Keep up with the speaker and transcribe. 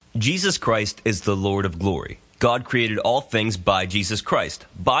Jesus Christ is the Lord of glory. God created all things by Jesus Christ.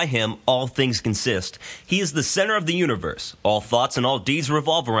 By him, all things consist. He is the center of the universe. All thoughts and all deeds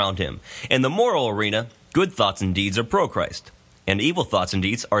revolve around him. In the moral arena, good thoughts and deeds are pro-Christ, and evil thoughts and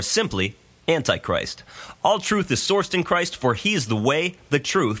deeds are simply anti-Christ. All truth is sourced in Christ, for he is the way, the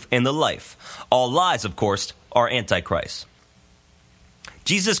truth, and the life. All lies, of course, are anti-Christ.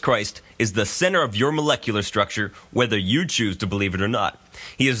 Jesus Christ is the center of your molecular structure, whether you choose to believe it or not.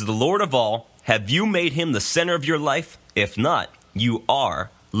 He is the Lord of all. Have you made him the center of your life? If not, you are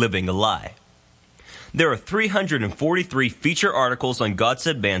living a lie. There are 343 feature articles on God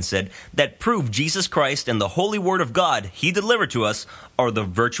Said, Man Said that prove Jesus Christ and the Holy Word of God he delivered to us are the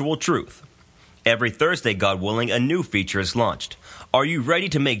virtual truth. Every Thursday, God willing, a new feature is launched. Are you ready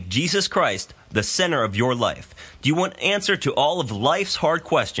to make Jesus Christ the center of your life? Do you want answer to all of life's hard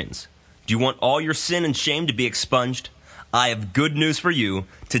questions? Do you want all your sin and shame to be expunged? I have good news for you.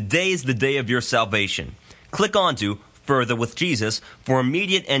 Today is the day of your salvation. Click on to Further with Jesus for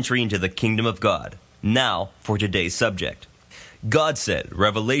immediate entry into the kingdom of God. Now for today's subject. God said,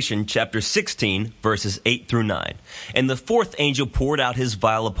 Revelation chapter 16, verses 8 through 9, And the fourth angel poured out his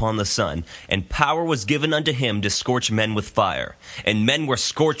vial upon the sun, and power was given unto him to scorch men with fire. And men were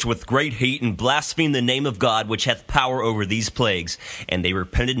scorched with great heat, and blasphemed the name of God, which hath power over these plagues, and they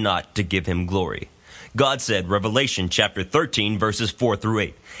repented not to give him glory. God said, Revelation chapter 13, verses 4 through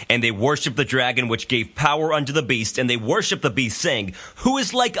 8, And they worshipped the dragon which gave power unto the beast, and they worshipped the beast, saying, Who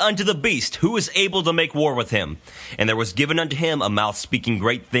is like unto the beast? Who is able to make war with him? And there was given unto him a mouth speaking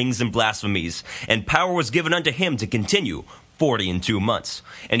great things and blasphemies, and power was given unto him to continue 42 months.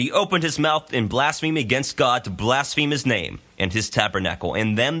 And he opened his mouth in blasphemy against God, to blaspheme his name, and his tabernacle,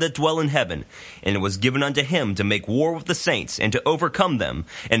 and them that dwell in heaven. And it was given unto him to make war with the saints, and to overcome them.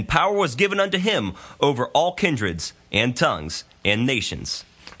 And power was given unto him over all kindreds, and tongues, and nations.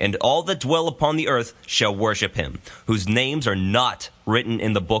 And all that dwell upon the earth shall worship him, whose names are not written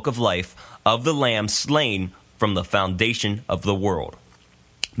in the book of life of the Lamb slain from the foundation of the world.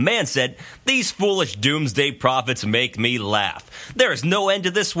 Man said, These foolish doomsday prophets make me laugh. There is no end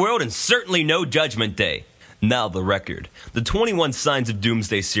to this world, and certainly no judgment day. Now the record. The 21 Signs of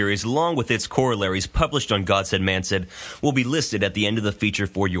Doomsday series, along with its corollaries published on God Said, Man Said, will be listed at the end of the feature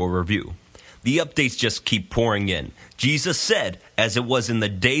for your review. The updates just keep pouring in. Jesus said, As it was in the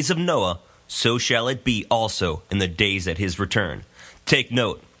days of Noah, so shall it be also in the days at his return. Take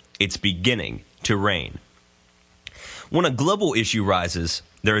note, it's beginning to rain. When a global issue rises,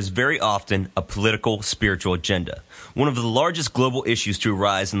 there is very often a political, spiritual agenda. One of the largest global issues to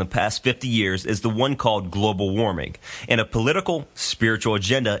arise in the past 50 years is the one called global warming, and a political, spiritual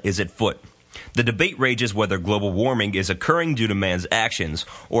agenda is at foot. The debate rages whether global warming is occurring due to man's actions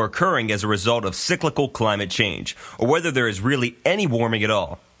or occurring as a result of cyclical climate change, or whether there is really any warming at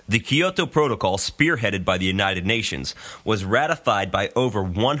all. The Kyoto Protocol, spearheaded by the United Nations, was ratified by over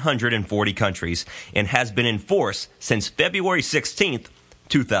 140 countries and has been in force since February 16th,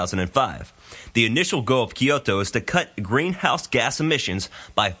 2005. The initial goal of Kyoto is to cut greenhouse gas emissions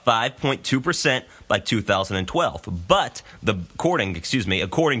by 5.2% by 2012. But, according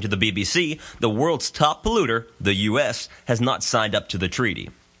to the BBC, the world's top polluter, the U.S., has not signed up to the treaty.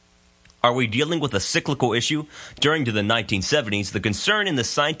 Are we dealing with a cyclical issue? During the 1970s, the concern in the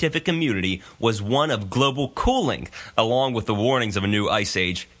scientific community was one of global cooling, along with the warnings of a new ice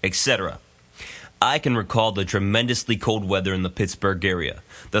age, etc. I can recall the tremendously cold weather in the Pittsburgh area.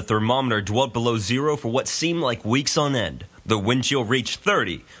 The thermometer dwelt below zero for what seemed like weeks on end. The wind chill reached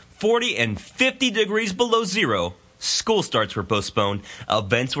 30, 40, and 50 degrees below zero. School starts were postponed.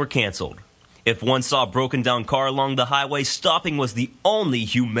 Events were canceled. If one saw a broken down car along the highway, stopping was the only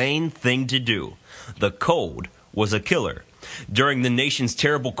humane thing to do. The cold was a killer. During the nation's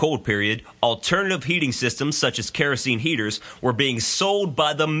terrible cold period, alternative heating systems such as kerosene heaters were being sold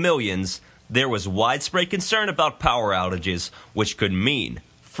by the millions. There was widespread concern about power outages, which could mean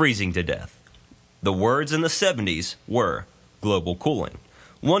freezing to death. The words in the 70s were global cooling.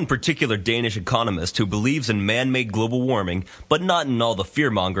 One particular Danish economist who believes in man-made global warming, but not in all the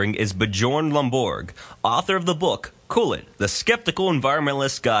fear-mongering, is Bjorn Lomborg, author of the book Cool It, The Skeptical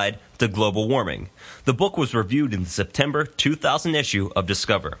Environmentalist's Guide to Global Warming. The book was reviewed in the September 2000 issue of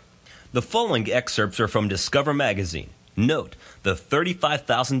Discover. The following excerpts are from Discover magazine. Note, the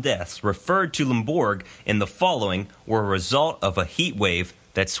 35,000 deaths referred to Lomborg in the following were a result of a heat wave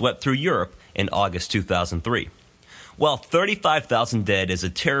that swept through Europe in August 2003. While 35,000 dead is a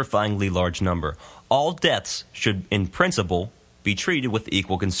terrifyingly large number, all deaths should, in principle, be treated with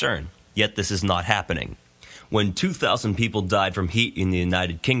equal concern. Yet this is not happening. When 2,000 people died from heat in the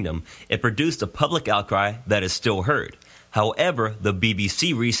United Kingdom, it produced a public outcry that is still heard. However, the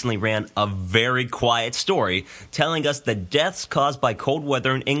BBC recently ran a very quiet story telling us that deaths caused by cold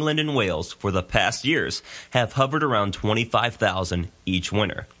weather in England and Wales for the past years have hovered around 25,000 each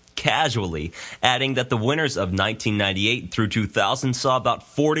winter, casually adding that the winters of 1998 through 2000 saw about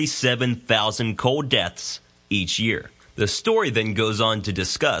 47,000 cold deaths each year. The story then goes on to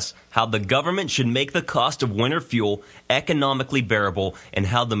discuss how the government should make the cost of winter fuel economically bearable and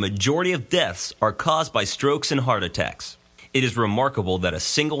how the majority of deaths are caused by strokes and heart attacks. It is remarkable that a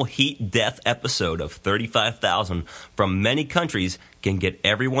single heat death episode of 35,000 from many countries can get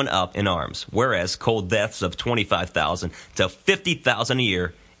everyone up in arms, whereas cold deaths of 25,000 to 50,000 a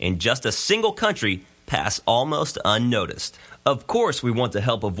year in just a single country pass almost unnoticed. Of course, we want to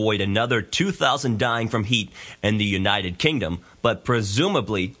help avoid another 2,000 dying from heat in the United Kingdom, but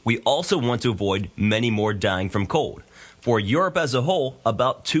presumably we also want to avoid many more dying from cold. For Europe as a whole,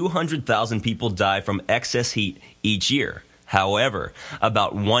 about 200,000 people die from excess heat each year. However,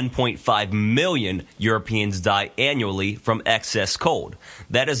 about 1.5 million Europeans die annually from excess cold.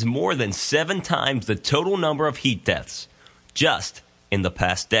 That is more than 7 times the total number of heat deaths, just in the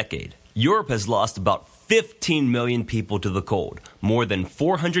past decade. Europe has lost about 15 million people to the cold, more than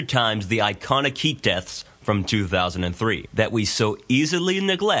 400 times the iconic heat deaths from 2003. That we so easily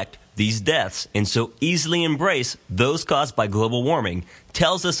neglect these deaths and so easily embrace those caused by global warming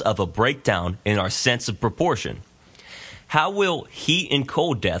tells us of a breakdown in our sense of proportion. How will heat and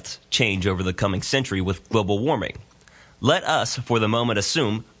cold deaths change over the coming century with global warming? Let us, for the moment,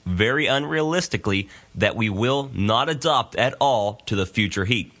 assume, very unrealistically, that we will not adopt at all to the future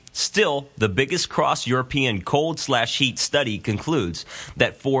heat. Still, the biggest cross-European cold/heat study concludes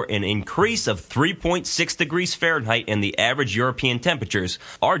that for an increase of 3.6 degrees Fahrenheit in the average European temperatures,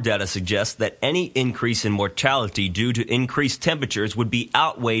 our data suggests that any increase in mortality due to increased temperatures would be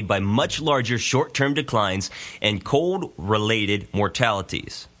outweighed by much larger short-term declines in cold-related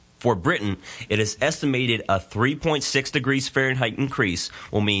mortalities. For Britain, it is estimated a 3.6 degrees Fahrenheit increase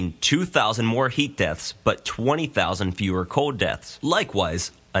will mean 2,000 more heat deaths, but 20,000 fewer cold deaths.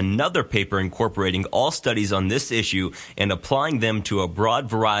 Likewise, another paper incorporating all studies on this issue and applying them to a broad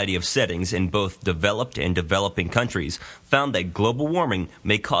variety of settings in both developed and developing countries found that global warming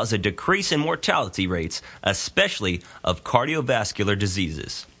may cause a decrease in mortality rates, especially of cardiovascular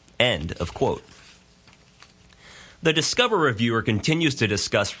diseases. End of quote. The Discover Reviewer continues to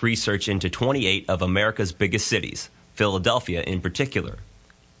discuss research into 28 of America's biggest cities, Philadelphia in particular.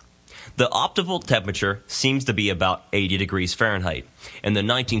 The optimal temperature seems to be about 80 degrees Fahrenheit. In the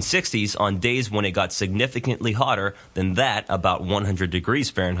 1960s, on days when it got significantly hotter than that, about 100 degrees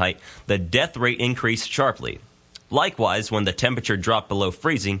Fahrenheit, the death rate increased sharply. Likewise, when the temperature dropped below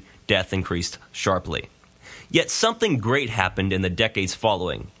freezing, death increased sharply. Yet something great happened in the decades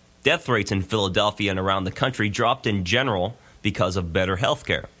following. Death rates in Philadelphia and around the country dropped in general because of better health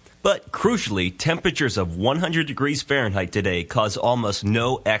care. But crucially, temperatures of 100 degrees Fahrenheit today cause almost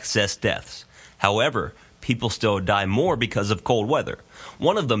no excess deaths. However, people still die more because of cold weather.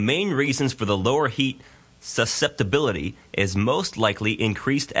 One of the main reasons for the lower heat susceptibility is most likely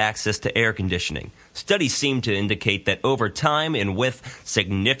increased access to air conditioning. Studies seem to indicate that over time and with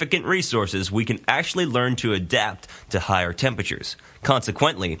significant resources, we can actually learn to adapt to higher temperatures.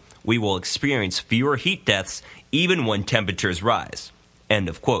 Consequently, we will experience fewer heat deaths even when temperatures rise. End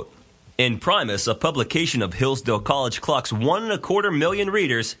of quote. In Primus, a publication of Hillsdale College clocks 1.25 million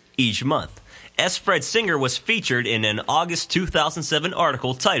readers each month. S. Fred Singer was featured in an August 2007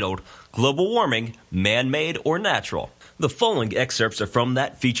 article titled Global Warming, Man-Made or Natural. The following excerpts are from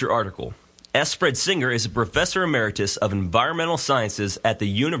that feature article. S. Fred Singer is a professor emeritus of environmental sciences at the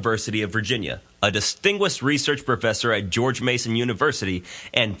University of Virginia, a distinguished research professor at George Mason University,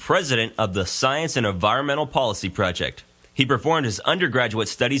 and president of the Science and Environmental Policy Project. He performed his undergraduate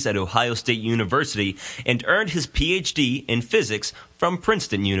studies at Ohio State University and earned his Ph.D. in physics from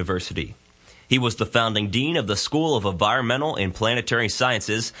Princeton University. He was the founding dean of the School of Environmental and Planetary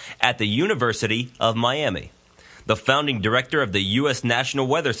Sciences at the University of Miami, the founding director of the U.S. National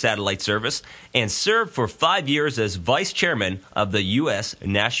Weather Satellite Service, and served for 5 years as vice chairman of the U.S.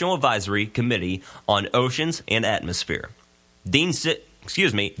 National Advisory Committee on Oceans and Atmosphere.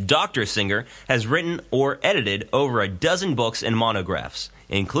 Dr. Singer has written or edited over a dozen books and monographs,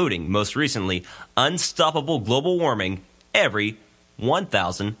 including, most recently, Unstoppable Global Warming Every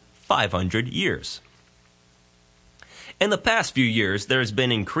 1,500 Years. In the past few years, there has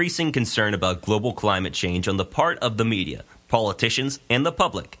been increasing concern about global climate change on the part of the media, politicians, and the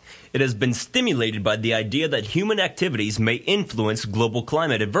public. It has been stimulated by the idea that human activities may influence global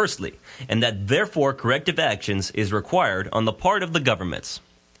climate adversely, and that therefore corrective actions is required on the part of the governments.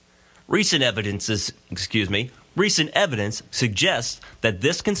 Recent Recent evidence suggests that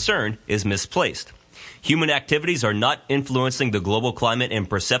this concern is misplaced. Human activities are not influencing the global climate in a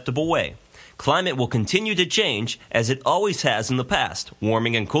perceptible way. Climate will continue to change as it always has in the past,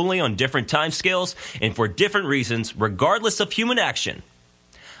 warming and cooling on different timescales and for different reasons, regardless of human action.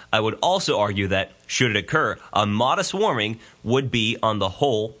 I would also argue that, should it occur, a modest warming would be, on the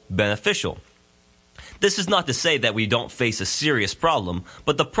whole, beneficial. This is not to say that we don't face a serious problem,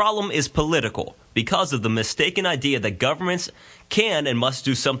 but the problem is political because of the mistaken idea that governments can and must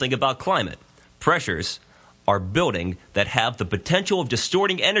do something about climate. Pressures are building that have the potential of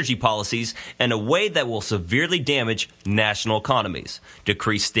distorting energy policies in a way that will severely damage national economies,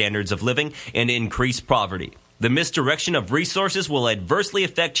 decrease standards of living, and increase poverty. The misdirection of resources will adversely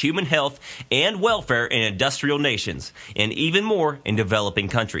affect human health and welfare in industrial nations, and even more in developing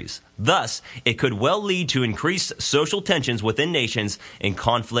countries. Thus, it could well lead to increased social tensions within nations and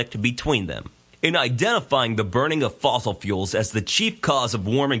conflict between them. In identifying the burning of fossil fuels as the chief cause of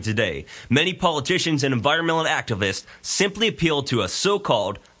warming today, many politicians and environmental activists simply appeal to a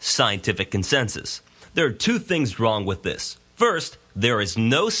so-called scientific consensus. There are two things wrong with this. First, there is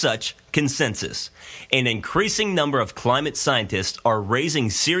no such consensus. An increasing number of climate scientists are raising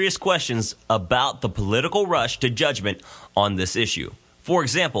serious questions about the political rush to judgment on this issue. For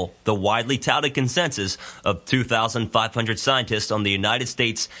example, the widely touted consensus of 2,500 scientists on the United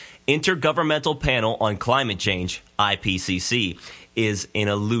States Intergovernmental Panel on Climate Change, IPCC, is an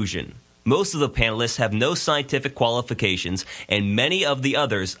illusion. Most of the panelists have no scientific qualifications, and many of the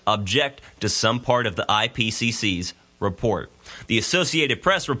others object to some part of the IPCC's report. The Associated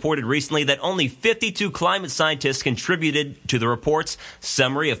Press reported recently that only 52 climate scientists contributed to the report's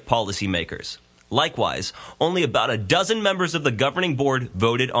summary of policymakers. Likewise, only about a dozen members of the governing board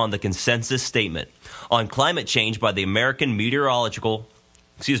voted on the consensus statement on climate change by the American Meteorological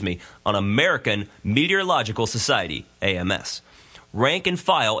Society, AMS. Rank and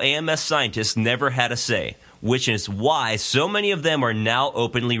file AMS scientists never had a say, which is why so many of them are now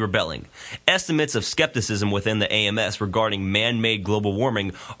openly rebelling. Estimates of skepticism within the AMS regarding man-made global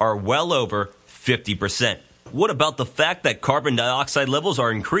warming are well over 50%. What about the fact that carbon dioxide levels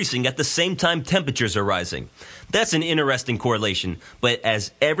are increasing at the same time temperatures are rising? That's an interesting correlation, but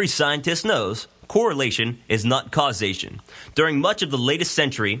as every scientist knows, correlation is not causation. During much of the last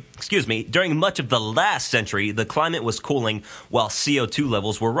century, the climate was cooling while CO2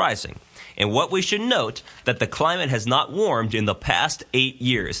 levels were rising. And what we should note that the climate has not warmed in the past 8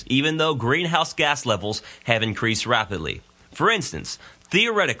 years, even though greenhouse gas levels have increased rapidly. For instance,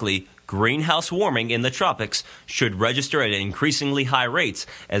 theoretically, greenhouse warming in the tropics should register at increasingly high rates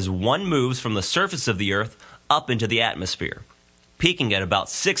as one moves from the surface of the Earth up into the atmosphere, peaking at about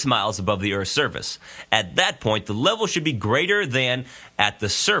 6 miles above the Earth's surface. At that point, the level should be greater than at the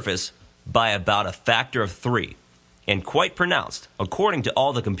surface by about a factor of 3, and quite pronounced, according to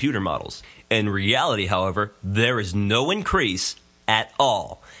all the computer models. In reality, however, there is no increase at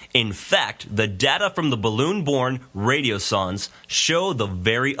all. In fact, the data from the balloon-borne radiosondes show the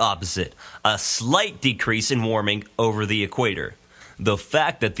very opposite, a slight decrease in warming over the equator. The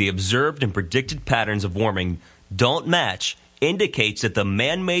fact that the observed and predicted patterns of warming don't match indicates that the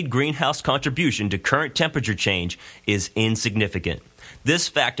man-made greenhouse contribution to current temperature change is insignificant. This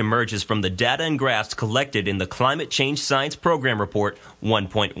fact emerges from the data and graphs collected in the Climate Change Science Program Report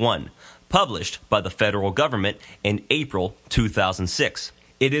 1.1, published by the federal government in April 2006.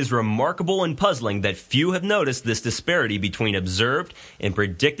 It is remarkable and puzzling that few have noticed this disparity between observed and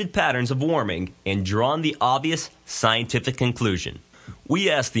predicted patterns of warming and drawn the obvious scientific conclusion.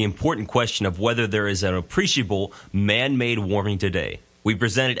 We ask the important question of whether there is an appreciable man-made warming today. We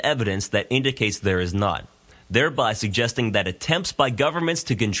presented evidence that indicates there is not, thereby suggesting that attempts by governments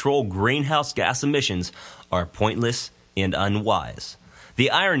to control greenhouse gas emissions are pointless and unwise. The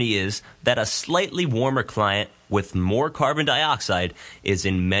irony is that a slightly warmer climate with more carbon dioxide is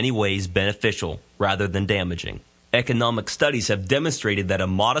in many ways beneficial rather than damaging. Economic studies have demonstrated that a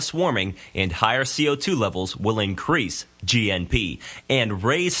modest warming and higher CO2 levels will increase GNP and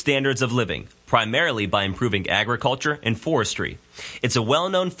raise standards of living, primarily by improving agriculture and forestry. It's a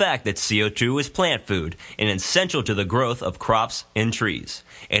well-known fact that CO2 is plant food and essential to the growth of crops and trees,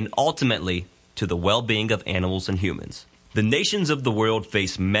 and ultimately to the well-being of animals and humans. The nations of the world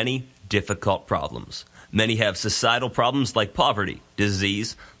face many difficult problems. Many have societal problems like poverty,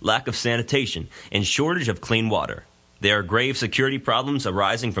 disease, lack of sanitation, and shortage of clean water. There are grave security problems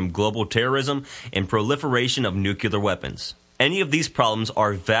arising from global terrorism and proliferation of nuclear weapons. Any of these problems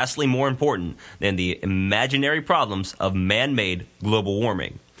are vastly more important than the imaginary problems of man-made global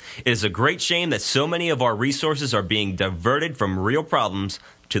warming. It is a great shame that so many of our resources are being diverted from real problems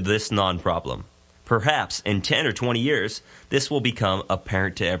to this non-problem. Perhaps in 10 or 20 years, this will become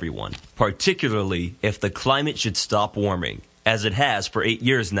apparent to everyone, particularly if the climate should stop warming, as it has for 8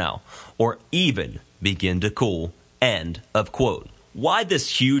 years now, or even begin to cool. End of quote. Why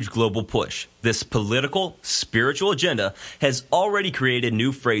this huge global push? This political, spiritual agenda has already created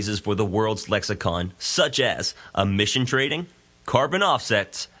new phrases for the world's lexicon, such as emission trading, carbon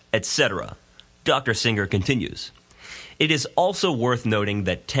offsets, etc. Dr. Singer continues. It is also worth noting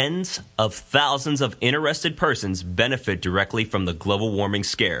that tens of thousands of interested persons benefit directly from the global warming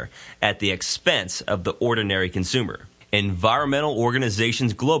scare at the expense of the ordinary consumer. Environmental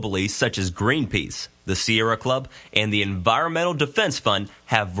organizations globally, such as Greenpeace, the Sierra Club, and the Environmental Defense Fund,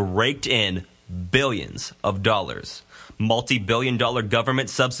 have raked in billions of dollars. Multi-billion-dollar government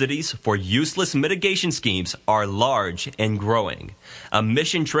subsidies for useless mitigation schemes are large and growing.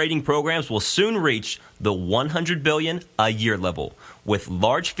 Emission trading programs will soon reach the $100 billion a year level, with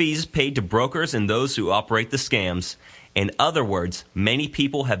large fees paid to brokers and those who operate the scams. In other words, many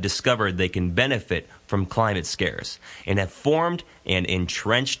people have discovered they can benefit from climate scares and have formed an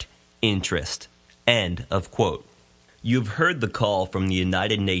entrenched interest. End of quote. You've heard the call from the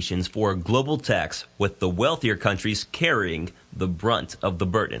United Nations for a global tax, with the wealthier countries carrying the brunt of the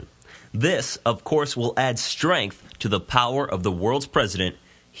burden. This, of course, will add strength to the power of the world's president,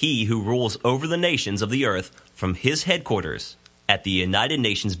 he who rules over the nations of the earth from his headquarters at the United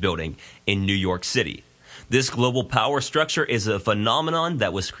Nations building in New York City. This global power structure is a phenomenon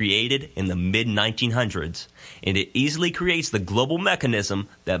that was created in the mid-1900s, and it easily creates the global mechanism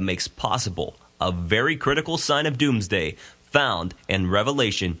that makes possible a very critical sign of doomsday found in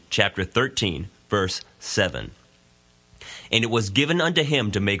Revelation chapter 13, verse 7. And it was given unto him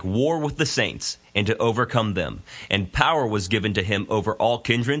to make war with the saints, and to overcome them, and power was given to him over all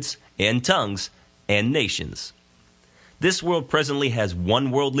kindreds, and tongues, and nations. This world presently has one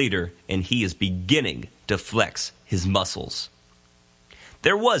world leader, and he is beginning to flex his muscles.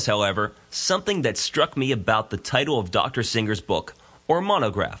 There was, however, something that struck me about the title of Dr. Singer's book, or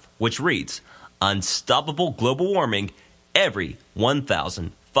monograph, which reads, Unstoppable Global Warming Every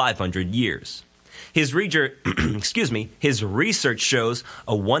 1,500 Years. His research shows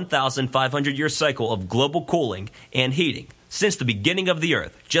a 1,500-year cycle of global cooling and heating since the beginning of the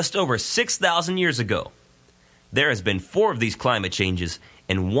Earth, just over 6,000 years ago. There has been 4 of these climate changes,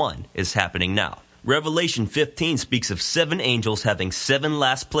 and 1 is happening now. Revelation 15 speaks of 7 angels having 7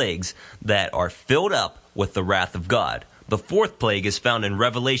 last plagues that are filled up with the wrath of God. The 4th plague is found in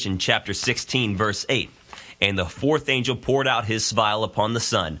Revelation chapter 16, verse 8. And the 4th angel poured out his vial upon the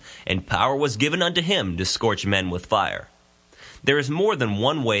sun, and power was given unto him to scorch men with fire. There is more than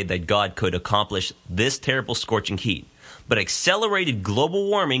one way that God could accomplish this terrible scorching heat, but accelerated global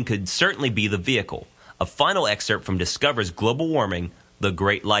warming could certainly be the vehicle. A final excerpt from Discover's Global Warming, the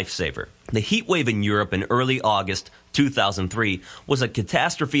Great Lifesaver. The heat wave in Europe in early August 2003 was a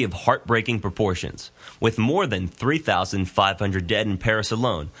catastrophe of heartbreaking proportions. With more than 3,500 dead in Paris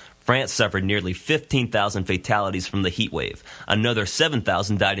alone, France suffered nearly 15,000 fatalities from the heat wave. Another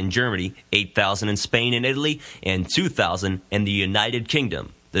 7,000 died in Germany, 8,000 in Spain and Italy, and 2,000 in the United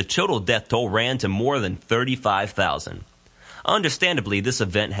Kingdom. The total death toll ran to more than 35,000. Understandably, this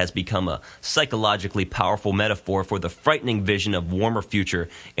event has become a psychologically powerful metaphor for the frightening vision of warmer future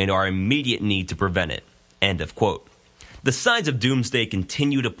and our immediate need to prevent it. End of quote. The signs of doomsday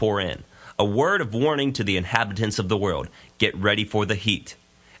continue to pour in. A word of warning to the inhabitants of the world: get ready for the heat.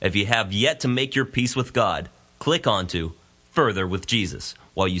 If you have yet to make your peace with God, click onto Further with Jesus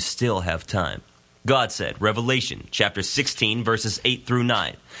while you still have time. God said, Revelation chapter 16, verses 8 through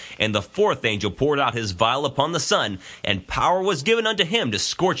 9, And the 4th angel poured out his vial upon the sun, and power was given unto him to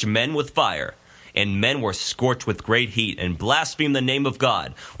scorch men with fire. And men were scorched with great heat, and blasphemed the name of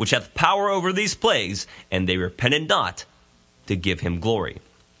God, which hath power over these plagues, and they repented not to give him glory.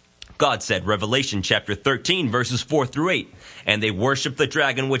 God said, Revelation chapter 13, verses 4 through 8, And they worshipped the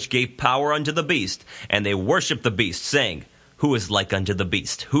dragon which gave power unto the beast, and they worshipped the beast, saying, Who is like unto the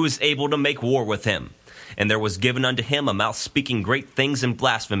beast? Who is able to make war with him? And there was given unto him a mouth speaking great things and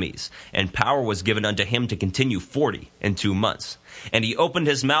blasphemies, and power was given unto him to continue 42 months. And he opened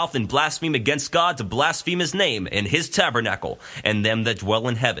his mouth and blasphemed against God, to blaspheme his name and his tabernacle, and them that dwell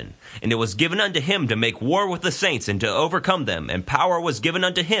in heaven. And it was given unto him to make war with the saints, and to overcome them. And power was given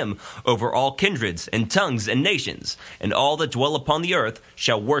unto him over all kindreds, and tongues, and nations. And all that dwell upon the earth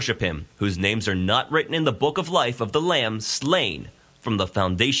shall worship him, whose names are not written in the book of life of the Lamb slain from the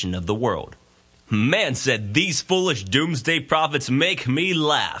foundation of the world. Man said, these foolish doomsday prophets make me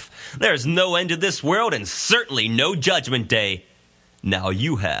laugh. There's no end to this world, and certainly no judgment day. Now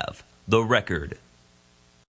you have the record.